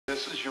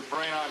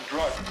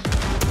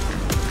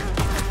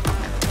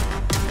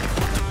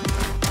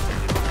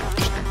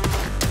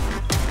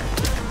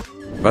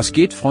Was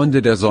geht,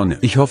 Freunde der Sonne?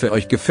 Ich hoffe,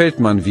 euch gefällt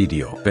mein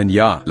Video. Wenn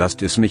ja,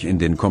 lasst es mich in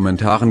den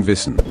Kommentaren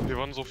wissen. Wir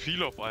waren so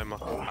viele auf einmal.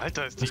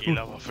 Alter, ist die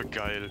ELA-Waffe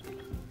geil.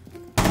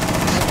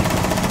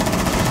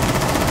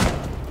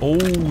 Oh,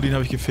 den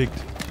habe ich gefickt.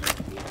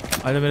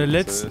 Alter, bei der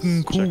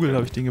letzten Kugel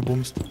habe ich den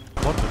gebumst.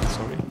 What?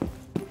 Sorry.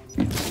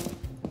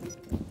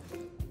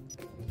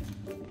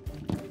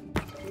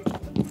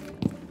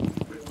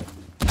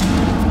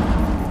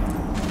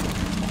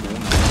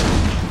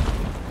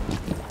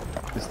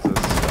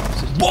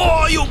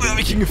 Boah, Junge, hab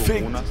ich ihn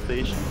gefickt!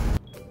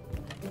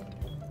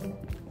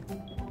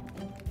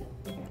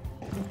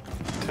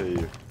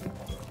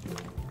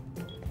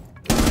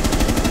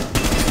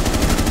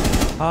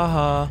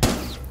 Haha.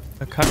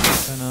 Da kackt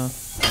keiner.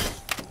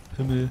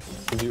 Himmel.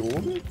 Sind die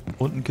oben?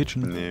 Unten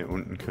Kitchen. Nee,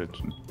 unten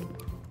Kitchen.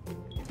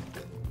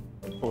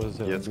 Oh, das ist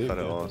ja jetzt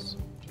gerade raus.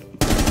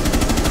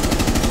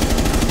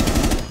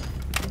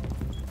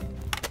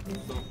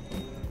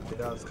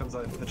 Ja, das kann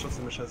sein. Headshots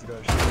sind mir scheißegal.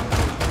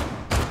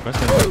 Was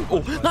denn?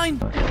 Oh, nein!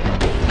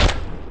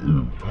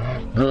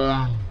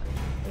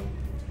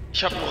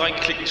 Ich hab nur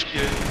reingeklickt im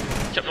Spiel.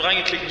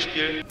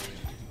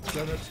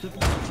 Ja, der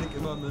Klick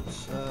immer mit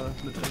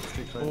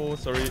Rechtsklick rein. Oh,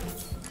 sorry.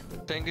 Ich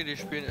denke, die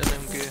spielen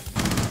LMG.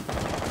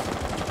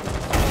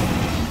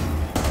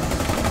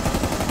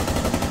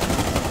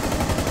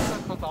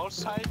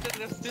 Ausschalten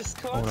das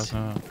Discord. Oh, das ist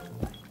ja...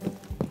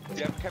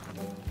 Die haben kein...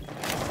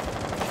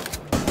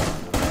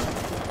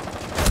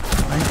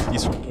 Die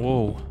ist...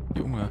 Wow.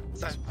 Junge.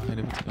 Das war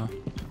eine Witzka.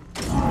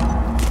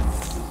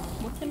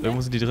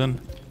 Irgendwo sind die drin.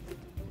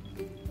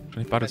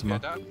 Wahrscheinlich Badezimmer.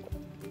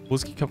 Wo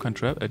ist... Ich hab keinen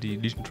Trap. Die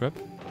Legion Trap.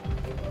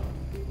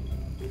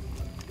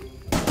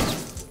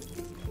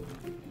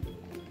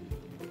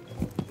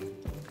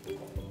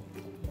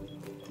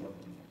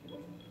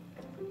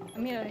 Bei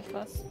mir nicht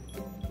was.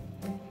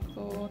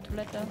 So,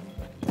 Toilette.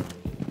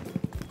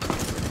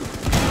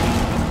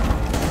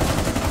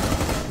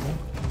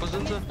 Wo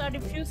sind sie?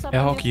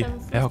 Air-Hockey.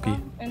 Air-Hockey.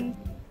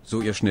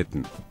 So, ihr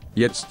Schnitten.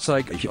 Jetzt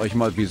zeige ich euch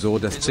mal, wieso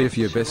das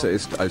C4 besser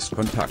ist als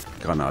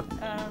Kontaktgranaten.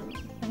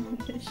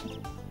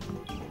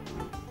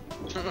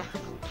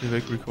 Hier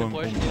weg,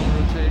 Recall. Ich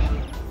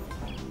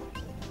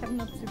hab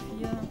nur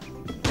C4.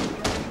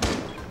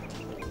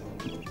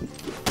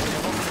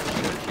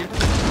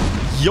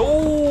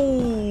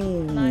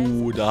 Jo,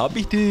 nice. Da hab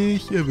ich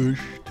dich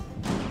erwischt.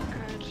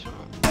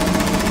 Okay,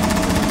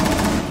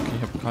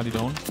 ich hab Kali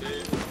down.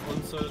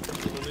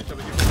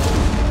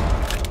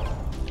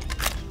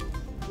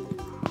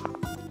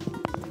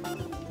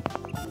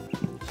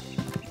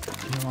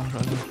 Hier machen wir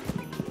alle.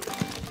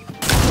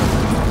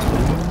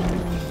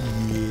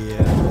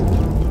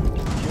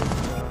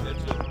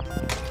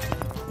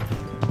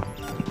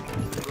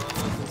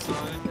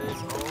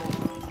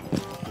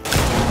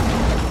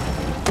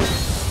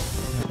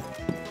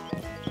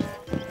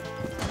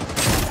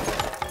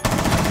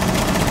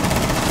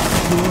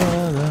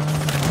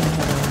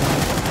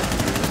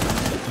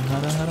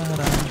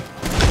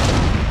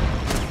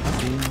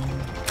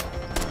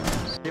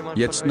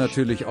 Jetzt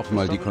natürlich auch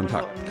mal die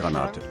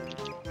Kontaktgranate.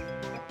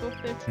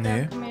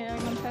 Nee. Kann mir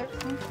jemand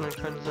helfen? Nein,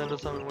 könnte sein,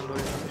 dass da irgendwo neu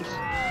ist.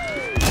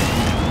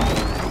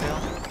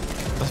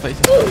 Das war ich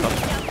jetzt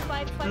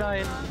gerade.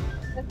 Nein.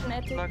 Das ist ein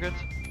Epic. Nugget.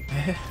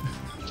 Hä?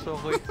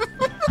 Sorry.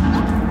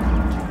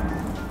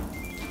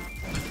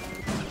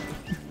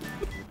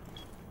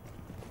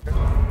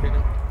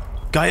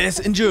 Geil, er ist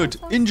injured!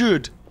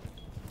 Injured!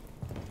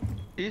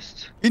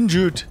 Ist?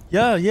 Injured!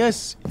 Ja,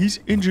 yes! He's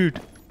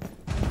injured!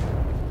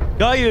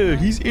 Geil!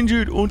 He's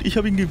injured und ich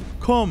hab ihn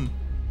bekommen!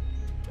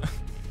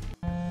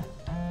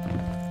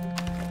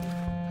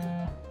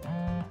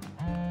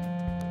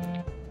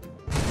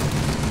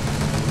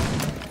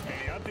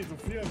 Er hat die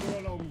Sophia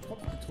sogar auf den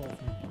Kopf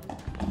getroffen.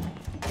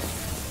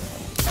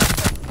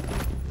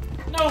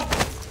 No!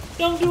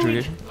 Don't do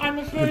it! I'm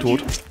a Ich bin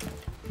tot.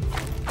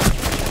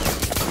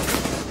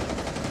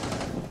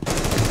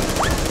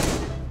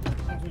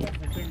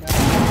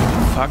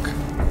 Fuck.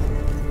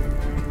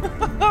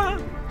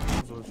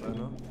 So ist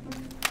einer.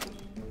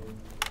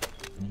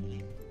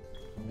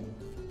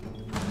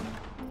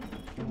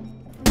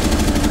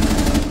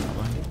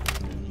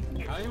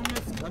 Ja, Junge,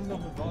 das kann doch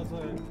nicht wahr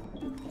sein.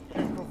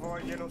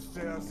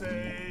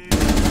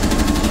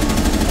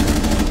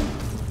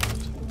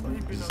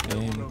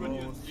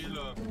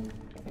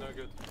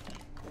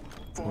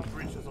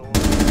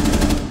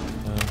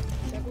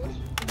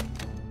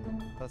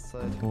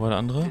 Wo war der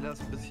andere? Ela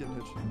ist ein bisschen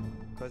Hit.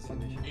 Weiß ich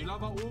nicht.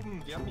 Ela war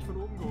oben, die hat mich von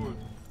oben geholt.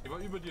 Die war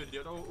über dir, die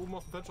hat auch oben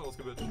aus dem Fenster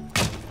ausgewitscht.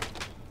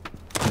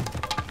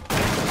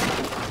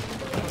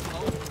 Pass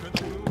auf, du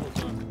könntest nur noch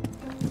sein.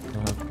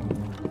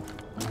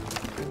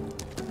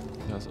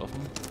 Ja, ist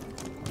offen.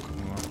 Gucken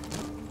wir mal.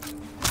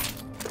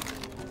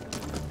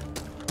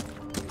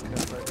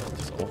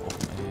 Das ist auch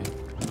offen, ey.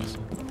 Achso.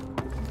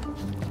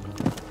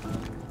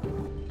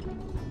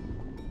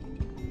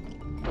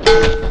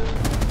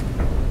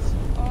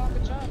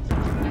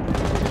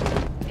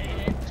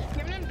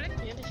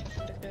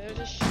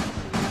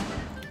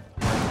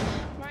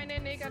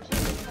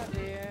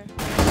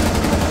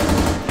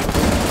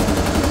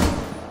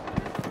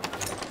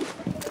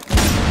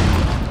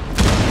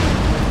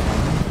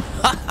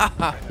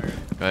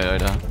 Geil,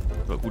 Alter.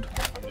 War gut.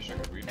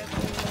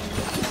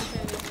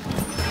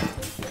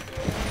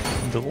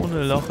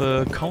 Drohne,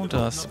 Loche,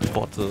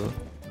 Counterspotte.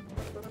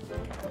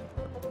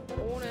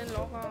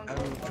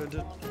 Könnte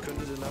der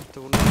nach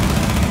der Runde...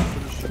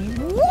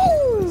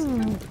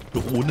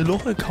 Drohne,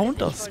 Loche,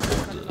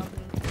 Counterspotte.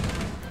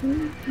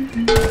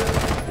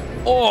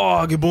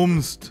 Oh,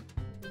 gebumst.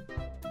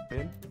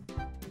 Wen?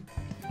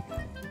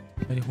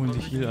 Ja, die holen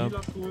sich hier ab.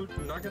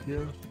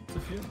 Hier. Zu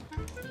viel?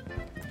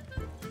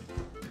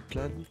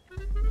 Kleinen?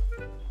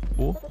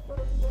 Wo?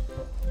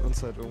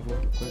 Uns halt irgendwo.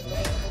 Weiß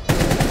nicht.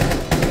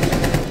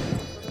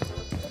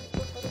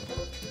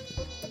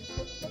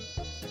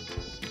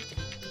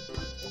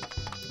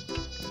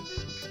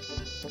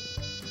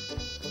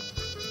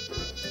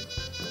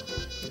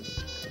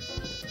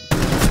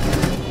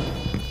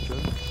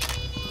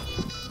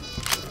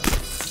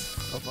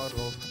 Auf A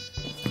drauf.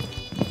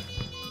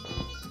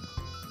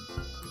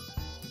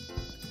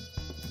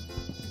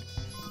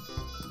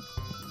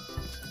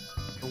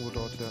 Irgendwo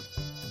dort, ja.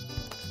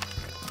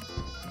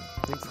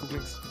 Links, guck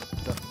links.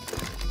 Da.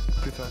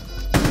 Prüfer.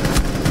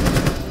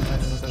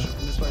 Das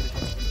war nicht.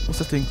 Wo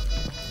ist das Ding?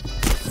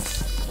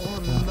 Oh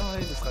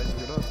nein, das reicht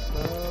nicht, oder?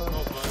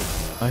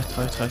 Reicht.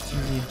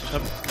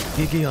 Schreib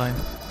GG rein.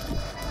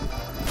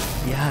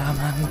 Ja,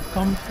 Mann,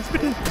 komm, jetzt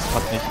bitte. Das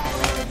passt nicht.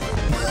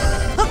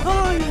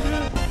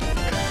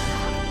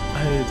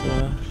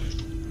 Alter.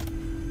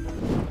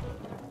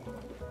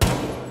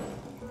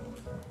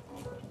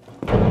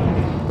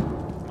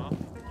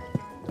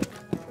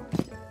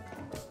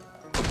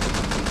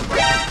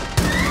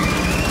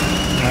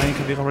 Nein,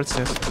 Kavera Red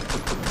Stairs. Ich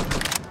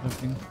hab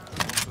sie.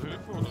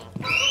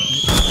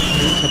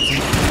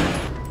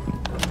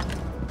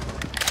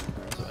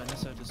 Also eine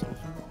Seite ist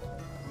offen.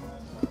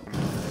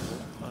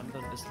 Die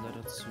andere ist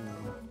leider zu.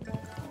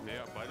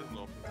 Ja, beide sind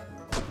offen.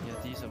 Ja,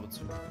 die ist aber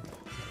zu.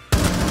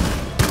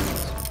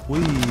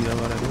 Ui, da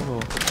war der Logo.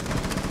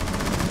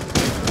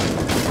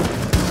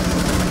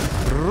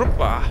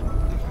 Ruppa.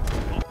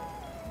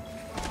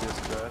 Hier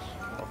ist Crash.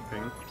 Auf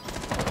Pink.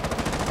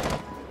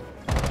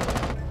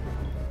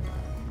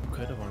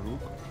 Okay, da war ein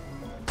Rook.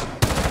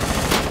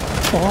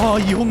 Oh,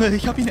 Junge,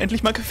 ich hab ihn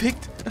endlich mal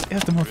gefickt. Das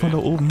erste Mal von da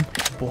oben.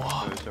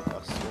 Boah. Ich hab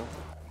 8 so.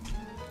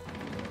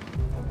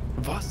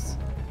 Was?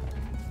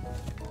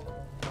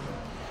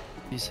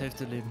 Die ist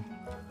Hälfte Leben.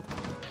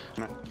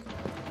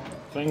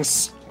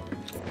 Thanks.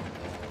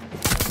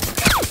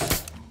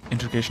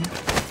 Interrogation.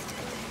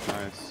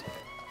 Nice.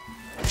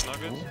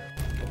 Nugget.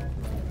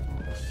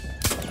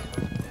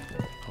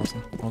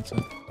 Draußen.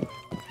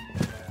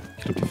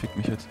 Ich glaube, die fickt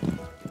mich jetzt.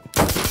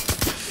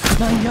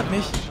 Nein, die hat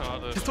mich.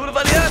 Schade. Pistole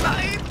war leer,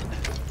 nein!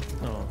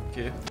 Oh,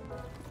 okay.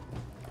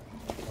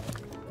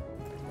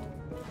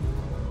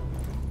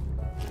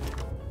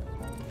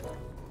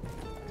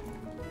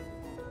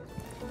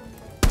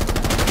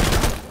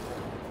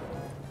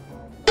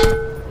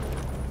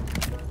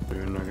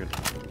 Schön, Nugget.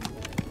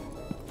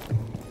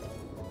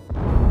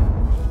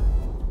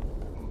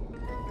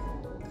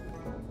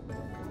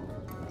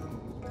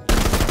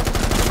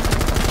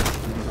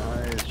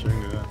 Nice, schön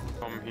gehört.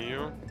 Komm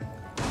hier.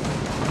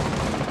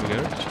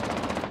 Garage?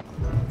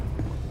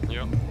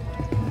 Ja.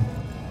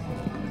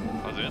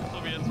 Also jetzt so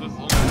wie jetzt wird's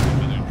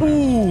ungefähr.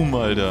 Boom,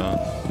 Alter.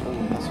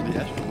 Oh, hast du die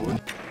echt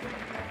geholt?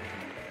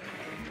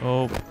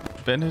 Oh,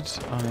 Bandit?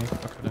 Ah, nee, fuck,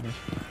 leider nicht.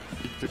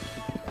 Das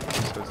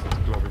heißt,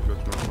 jetzt glaube ich,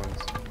 wird noch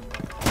meins.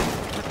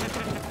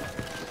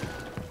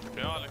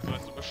 Ja, Alex,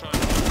 weißt du Bescheid?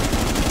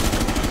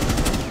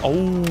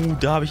 Oh,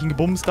 da habe ich ihn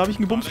gebumst, Leute.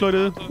 Alex,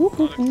 warte.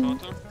 Warum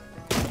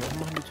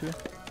machen die Tür?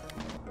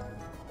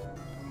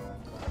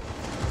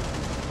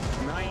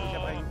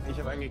 Nein, ich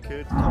hab einen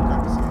gekillt. Ich hab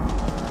kein bisschen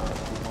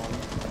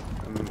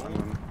im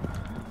anderen.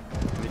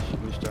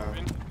 Nicht da.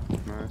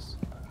 Nice.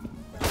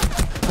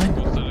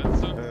 Wo ist der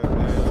letzte?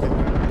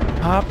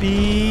 Hab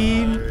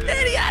ihn.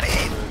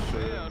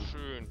 Sehr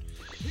schön.